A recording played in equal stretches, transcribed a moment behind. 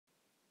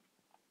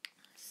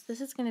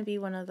This is going to be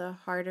one of the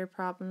harder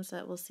problems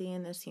that we'll see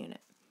in this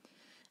unit,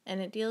 and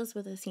it deals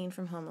with a scene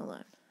from Home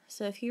Alone.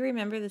 So if you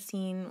remember the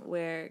scene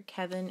where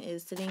Kevin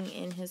is sitting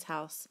in his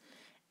house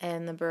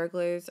and the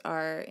burglars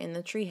are in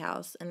the tree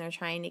house and they're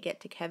trying to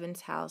get to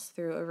Kevin's house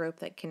through a rope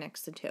that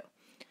connects the two.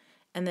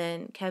 And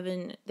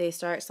then they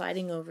start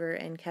sliding over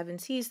and Kevin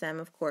sees them,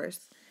 of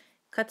course,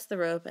 cuts the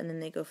rope, and then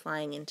they go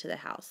flying into the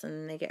house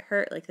and they get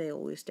hurt like they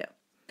always do.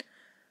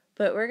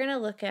 But we're going to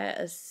look at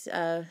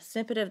a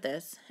snippet of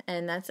this,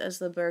 and that's as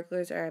the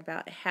burglars are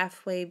about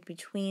halfway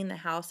between the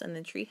house and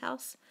the tree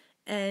house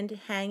and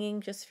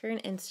hanging just for an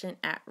instant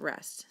at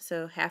rest.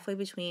 So halfway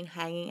between,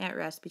 hanging at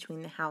rest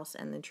between the house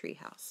and the tree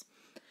house.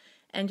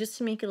 And just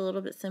to make it a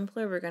little bit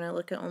simpler, we're going to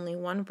look at only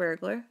one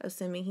burglar,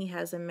 assuming he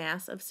has a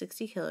mass of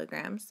 60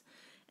 kilograms.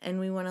 And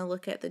we want to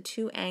look at the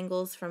two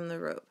angles from the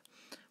rope.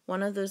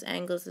 One of those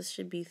angles, this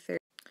should be 30.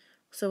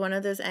 So one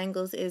of those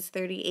angles is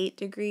 38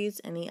 degrees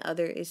and the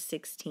other is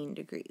 16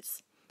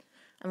 degrees.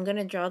 I'm going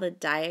to draw the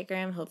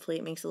diagram. Hopefully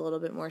it makes a little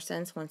bit more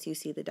sense once you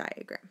see the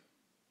diagram.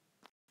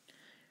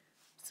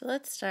 So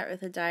let's start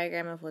with a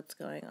diagram of what's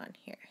going on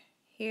here.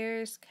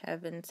 Here's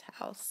Kevin's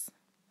house.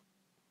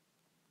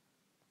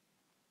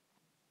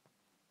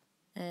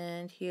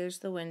 And here's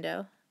the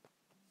window.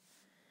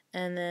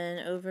 And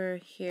then over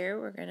here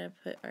we're going to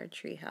put our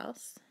tree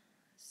house.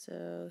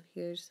 So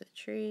here's the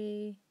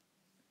tree.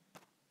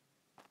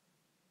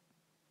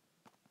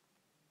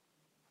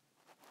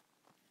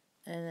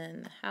 And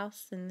then the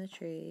house and the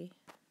tree.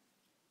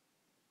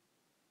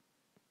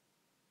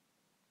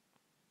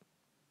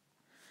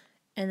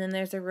 And then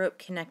there's a rope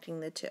connecting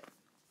the two.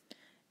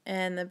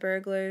 And the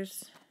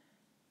burglars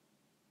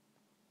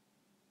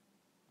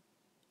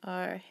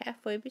are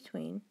halfway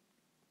between.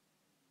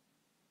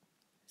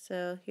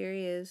 So here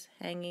he is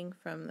hanging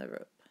from the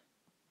rope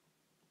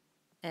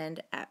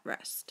and at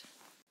rest.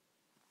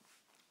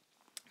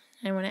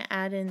 I want to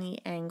add in the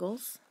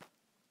angles.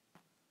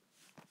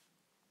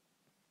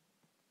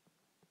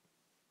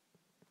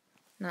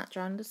 Not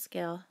drawn to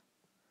scale,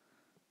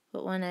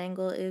 but one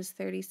angle is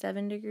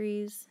 37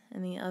 degrees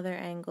and the other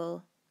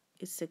angle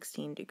is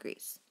 16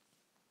 degrees.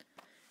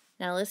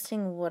 Now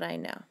listing what I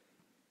know.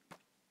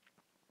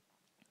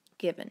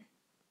 Given,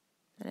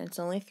 and it's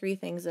only three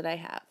things that I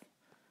have.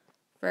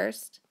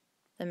 First,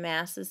 the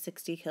mass is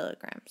 60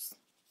 kilograms.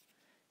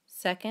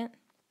 Second,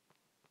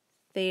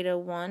 theta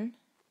 1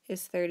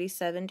 is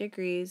 37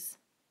 degrees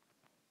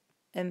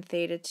and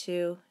theta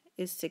 2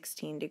 is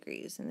 16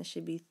 degrees, and this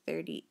should be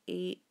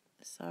 38.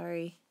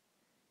 Sorry,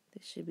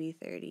 this should be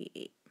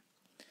 38.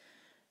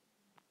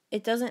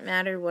 It doesn't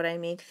matter what I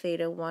make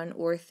theta 1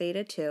 or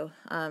theta 2,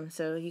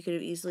 so you could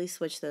have easily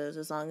switched those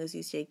as long as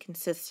you stayed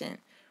consistent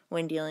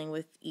when dealing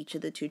with each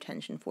of the two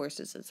tension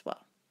forces as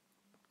well.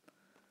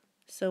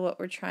 So what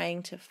we're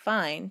trying to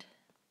find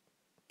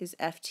is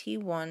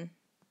FT1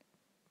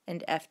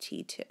 and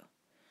FT2.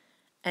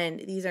 And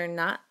these are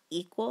not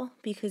equal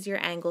because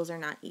your angles are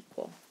not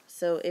equal.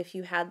 So if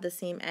you had the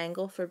same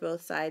angle for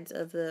both sides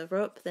of the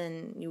rope,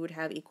 then you would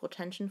have equal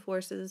tension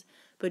forces.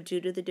 But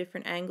due to the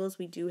different angles,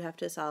 we do have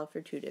to solve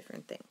for two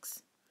different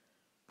things.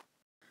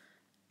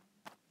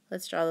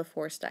 Let's draw the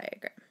force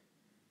diagram.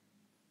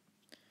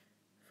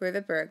 For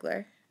the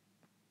burglar,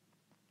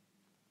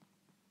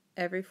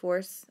 every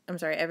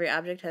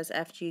object has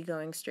Fg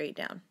going straight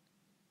down.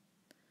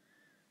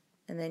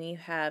 And then you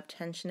have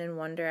tension in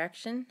one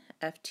direction,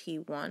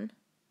 Ft1,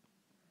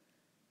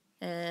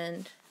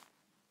 and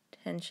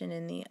tension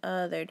in the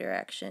other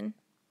direction,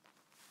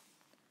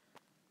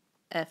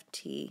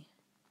 Ft2.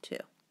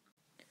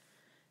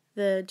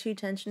 The two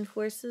tension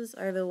forces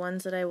are the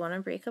ones that I want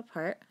to break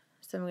apart.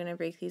 So I'm going to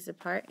break these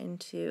apart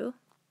into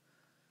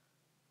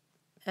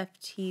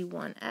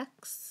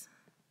Ft1x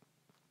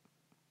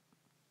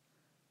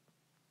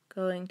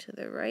going to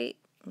the right,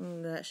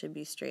 that should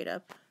be straight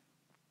up.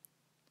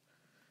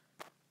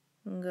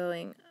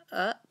 Going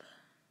up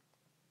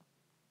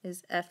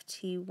is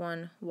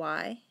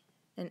Ft1y,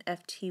 and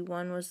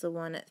Ft1 was the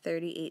one at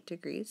 38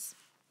 degrees.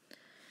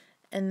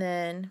 And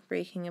then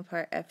breaking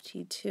apart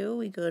Ft2,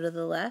 we go to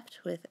the left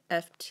with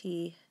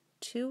Ft2x,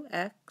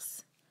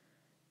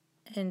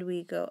 and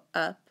we go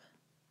up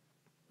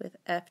with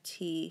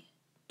Ft2y.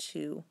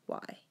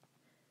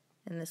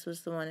 And this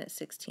was the one at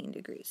 16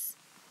 degrees.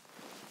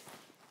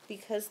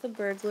 Because the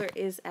burglar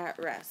is at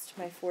rest,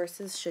 my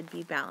forces should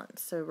be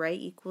balanced. So right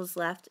equals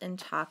left and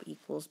top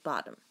equals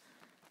bottom.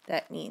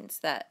 That means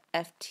that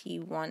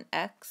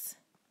Ft1x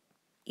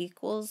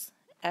equals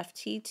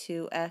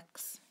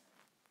Ft2x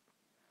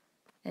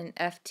and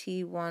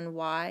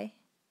Ft1y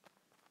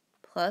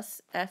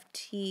plus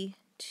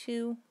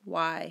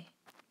Ft2y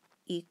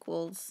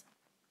equals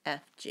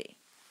Fg.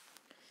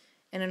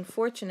 And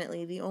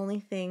unfortunately, the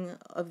only thing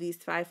of these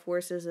five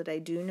forces that I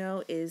do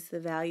know is the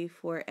value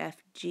for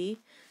Fg.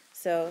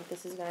 So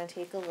this is going to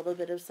take a little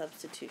bit of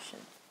substitution.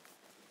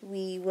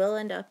 We will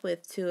end up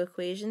with two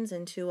equations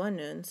and two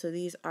unknowns, so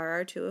these are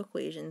our two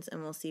equations,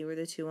 and we'll see where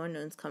the two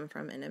unknowns come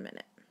from in a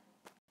minute.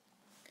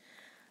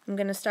 I'm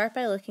going to start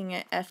by looking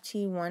at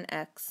Ft1x,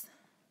 that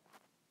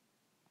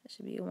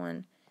should be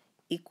 1,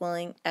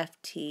 equaling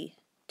ft2x.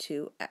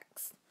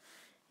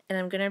 And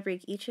I'm going to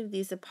break each of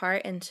these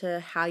apart into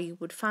how you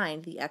would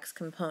find the x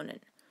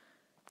component.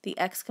 The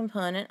x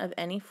component of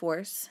any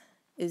force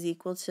is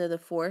equal to the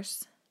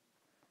force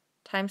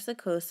times the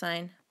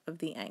cosine of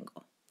the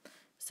angle.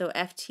 So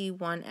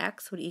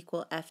ft1x would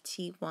equal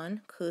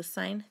ft1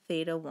 cosine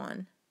theta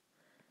 1,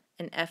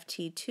 and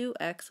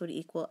ft2x would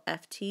equal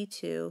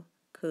ft2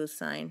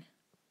 cosine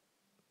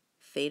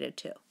theta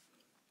 2.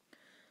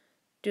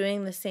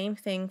 Doing the same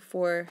thing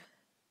for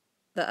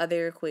the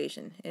other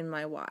equation in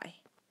my y.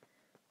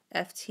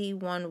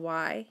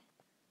 ft1y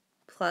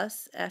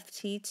plus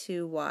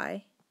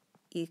ft2y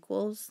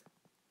equals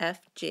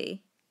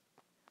fg.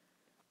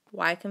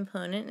 Y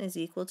component is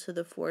equal to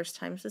the force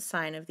times the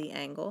sine of the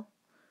angle.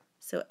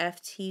 So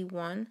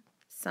ft1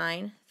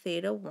 sine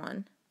theta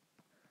 1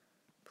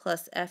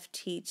 plus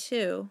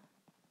ft2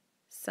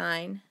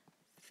 sine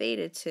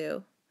theta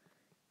 2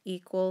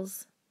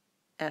 equals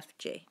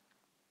fg.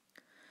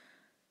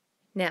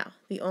 Now,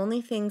 the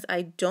only things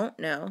I don't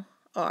know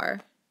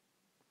are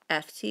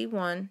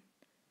ft1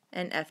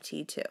 and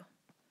ft2.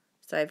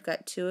 So I've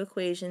got two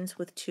equations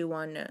with two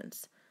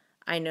unknowns.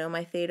 I know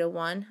my theta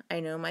 1, I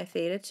know my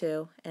theta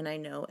 2, and I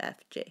know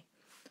fg.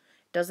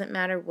 Doesn't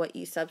matter what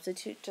you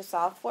substitute to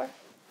solve for,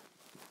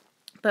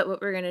 but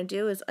what we're going to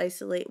do is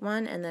isolate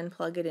one and then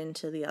plug it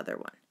into the other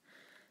one.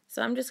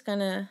 So I'm just going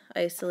to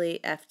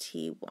isolate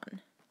ft1.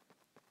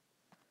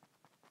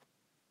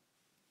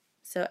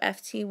 So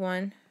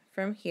ft1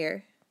 from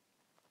here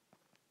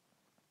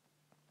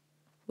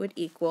would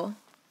equal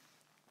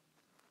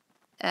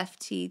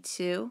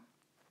ft2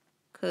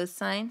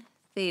 cosine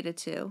theta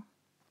 2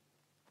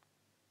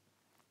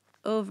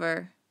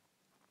 over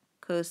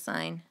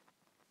cosine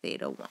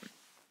theta 1.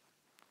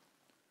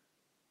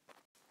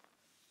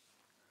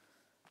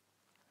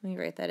 Let me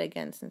write that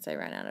again since I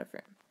ran out of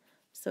room.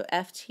 So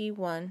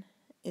ft1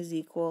 is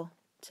equal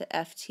to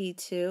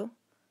ft2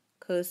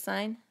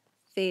 cosine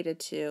theta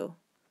 2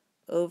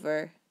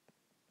 over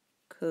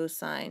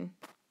cosine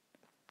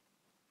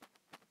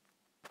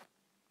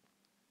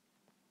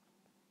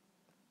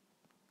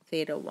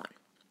theta 1.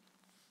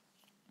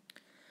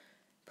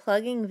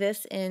 Plugging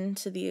this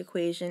into the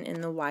equation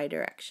in the y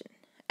direction,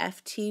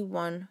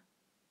 ft1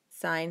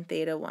 sine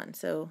theta 1.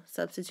 So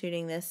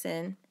substituting this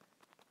in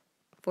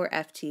for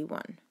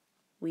ft1,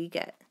 we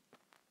get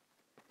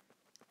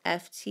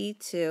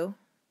ft2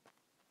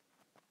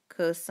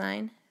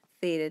 cosine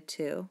theta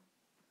 2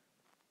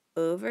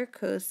 over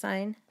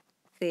cosine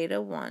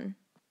theta 1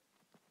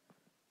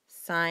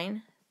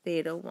 sine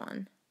theta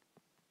 1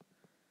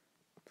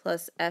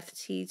 plus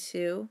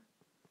ft2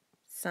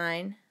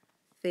 sine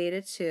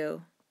theta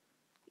 2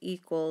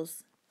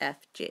 equals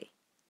fg.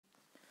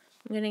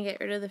 I'm going to get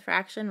rid of the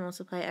fraction,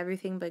 multiply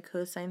everything by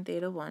cosine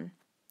theta 1.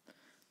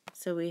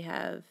 So we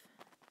have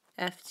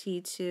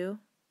ft2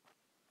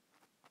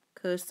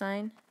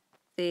 cosine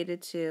theta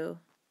 2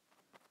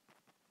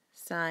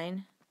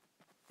 sine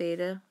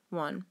theta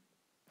 1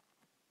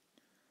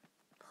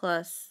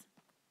 plus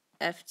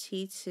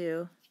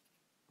ft2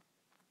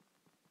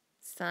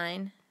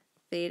 sine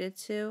theta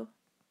 2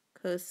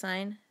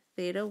 cosine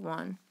theta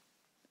 1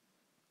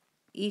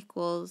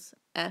 equals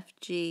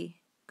fg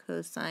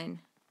cosine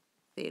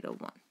theta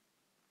 1.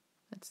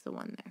 That's the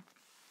one there.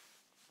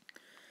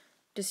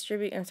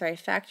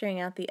 Factoring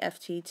out the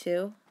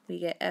ft2, we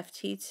get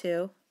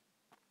ft2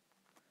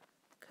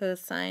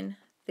 cosine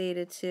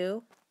theta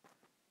 2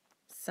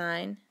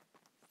 sine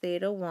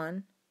theta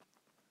 1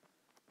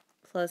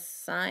 plus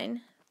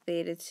sine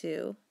theta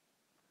 2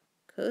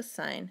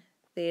 cosine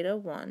theta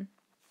 1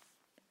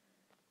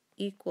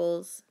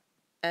 equals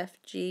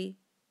fg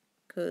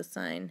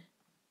cosine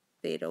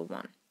theta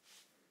 1.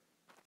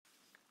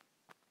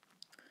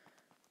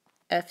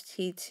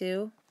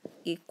 ft2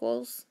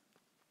 equals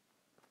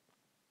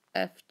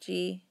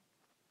fg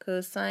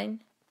cosine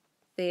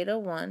theta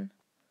 1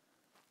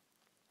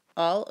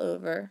 all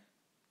over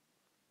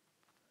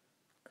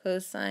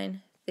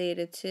cosine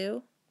theta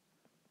 2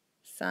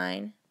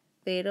 sine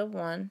theta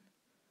 1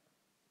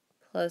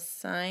 plus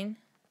sine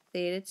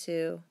theta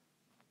 2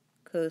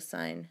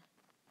 cosine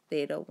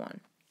theta 1.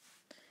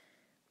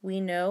 We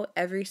know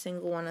every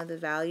single one of the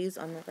values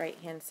on the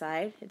right-hand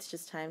side. It's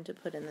just time to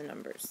put in the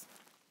numbers.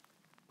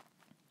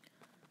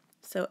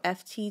 So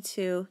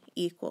ft2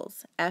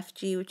 equals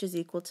fg, which is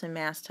equal to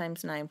mass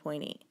times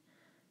 9.8.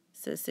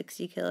 So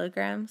 60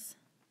 kilograms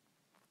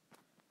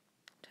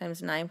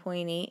times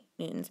 9.8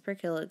 newtons per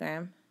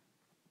kilogram.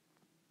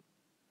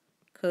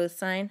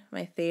 Cosine,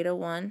 my theta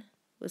 1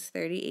 was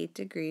 38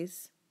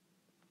 degrees,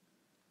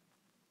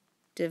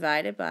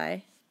 divided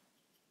by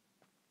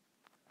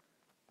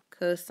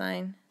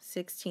cosine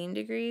 16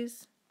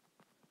 degrees,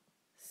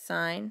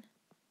 sine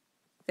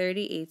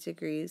 38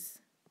 degrees,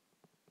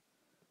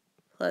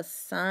 plus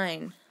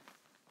sine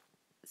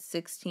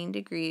 16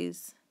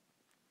 degrees,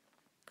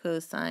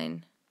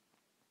 cosine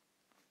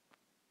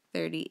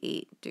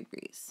 38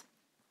 degrees.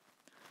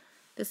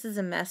 This is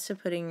a mess to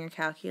put in your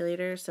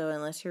calculator, so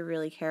unless you're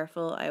really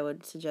careful, I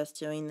would suggest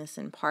doing this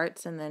in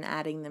parts and then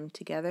adding them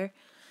together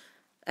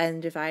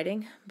and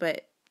dividing.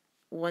 But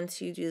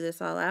once you do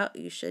this all out,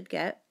 you should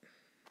get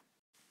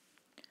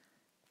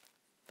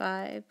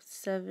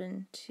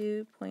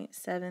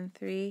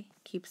 572.73,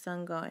 keeps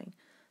on going.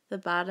 The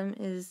bottom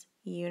is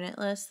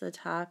unitless, the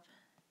top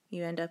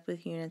you end up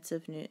with units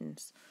of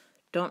newtons.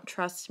 Don't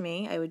trust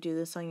me, I would do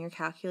this on your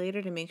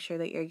calculator to make sure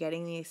that you're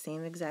getting the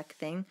same exact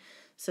thing.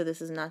 So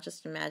this is not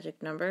just a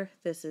magic number,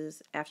 this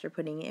is after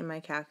putting it in my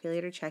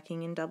calculator,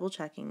 checking and double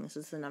checking, this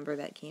is the number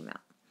that came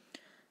out.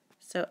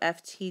 So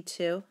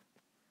FT2,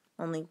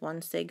 only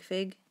 1 sig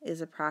fig,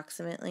 is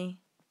approximately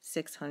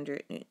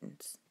 600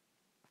 newtons.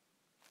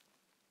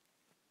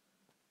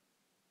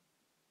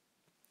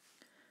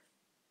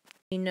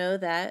 We know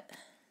that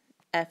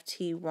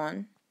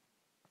FT1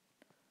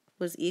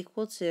 was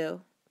equal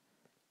to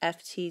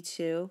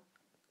FT2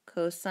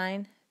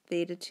 cosine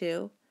theta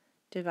 2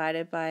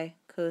 divided by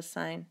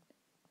cosine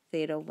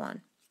theta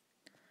 1.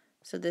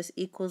 So this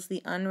equals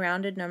the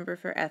unrounded number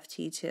for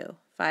FT2.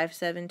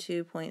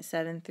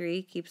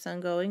 572.73 keeps on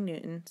going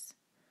newtons.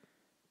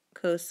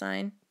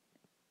 Cosine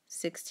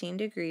 16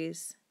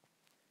 degrees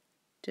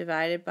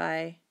divided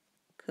by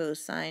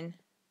cosine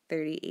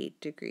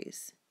 38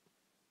 degrees.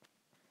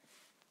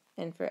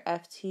 And for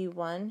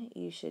FT1,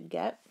 you should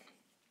get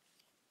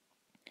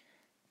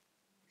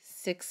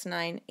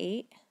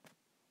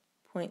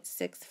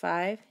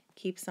 698.65,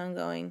 keeps on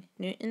going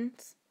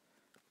newtons.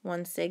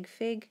 1 sig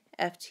fig,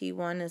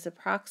 FT1 is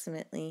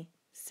approximately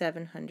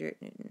 700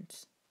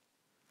 newtons.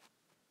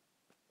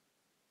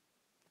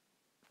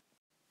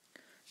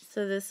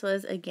 So this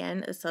was,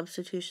 again, a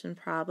substitution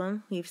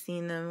problem. We've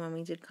seen them when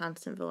we did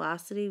constant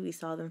velocity. We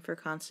saw them for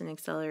constant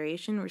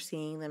acceleration. We're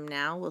seeing them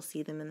now. We'll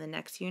see them in the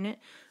next unit.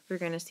 We're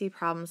going to see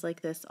problems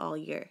like this all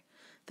year.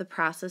 The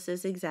process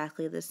is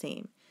exactly the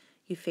same.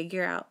 You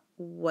figure out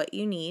what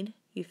you need,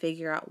 you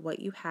figure out what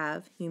you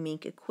have, you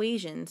make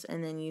equations,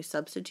 and then you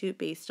substitute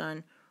based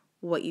on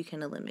what you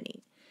can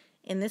eliminate.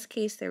 In this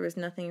case, there was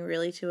nothing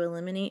really to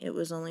eliminate. It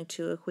was only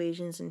 2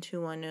 equations and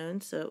 2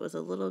 unknowns, so it was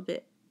a little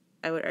bit,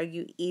 I would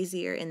argue,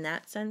 easier in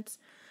that sense.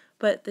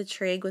 But the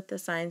trig with the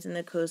sines and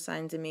the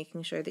cosines and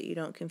making sure that you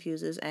don't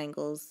confuse those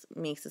angles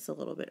makes this a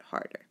little bit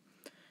harder.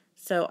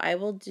 So I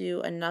will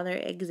do another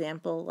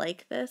example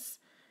like this,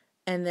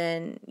 and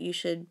then you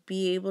should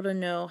be able to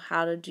know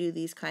how to do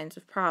these kinds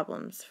of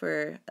problems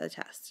for a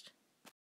test.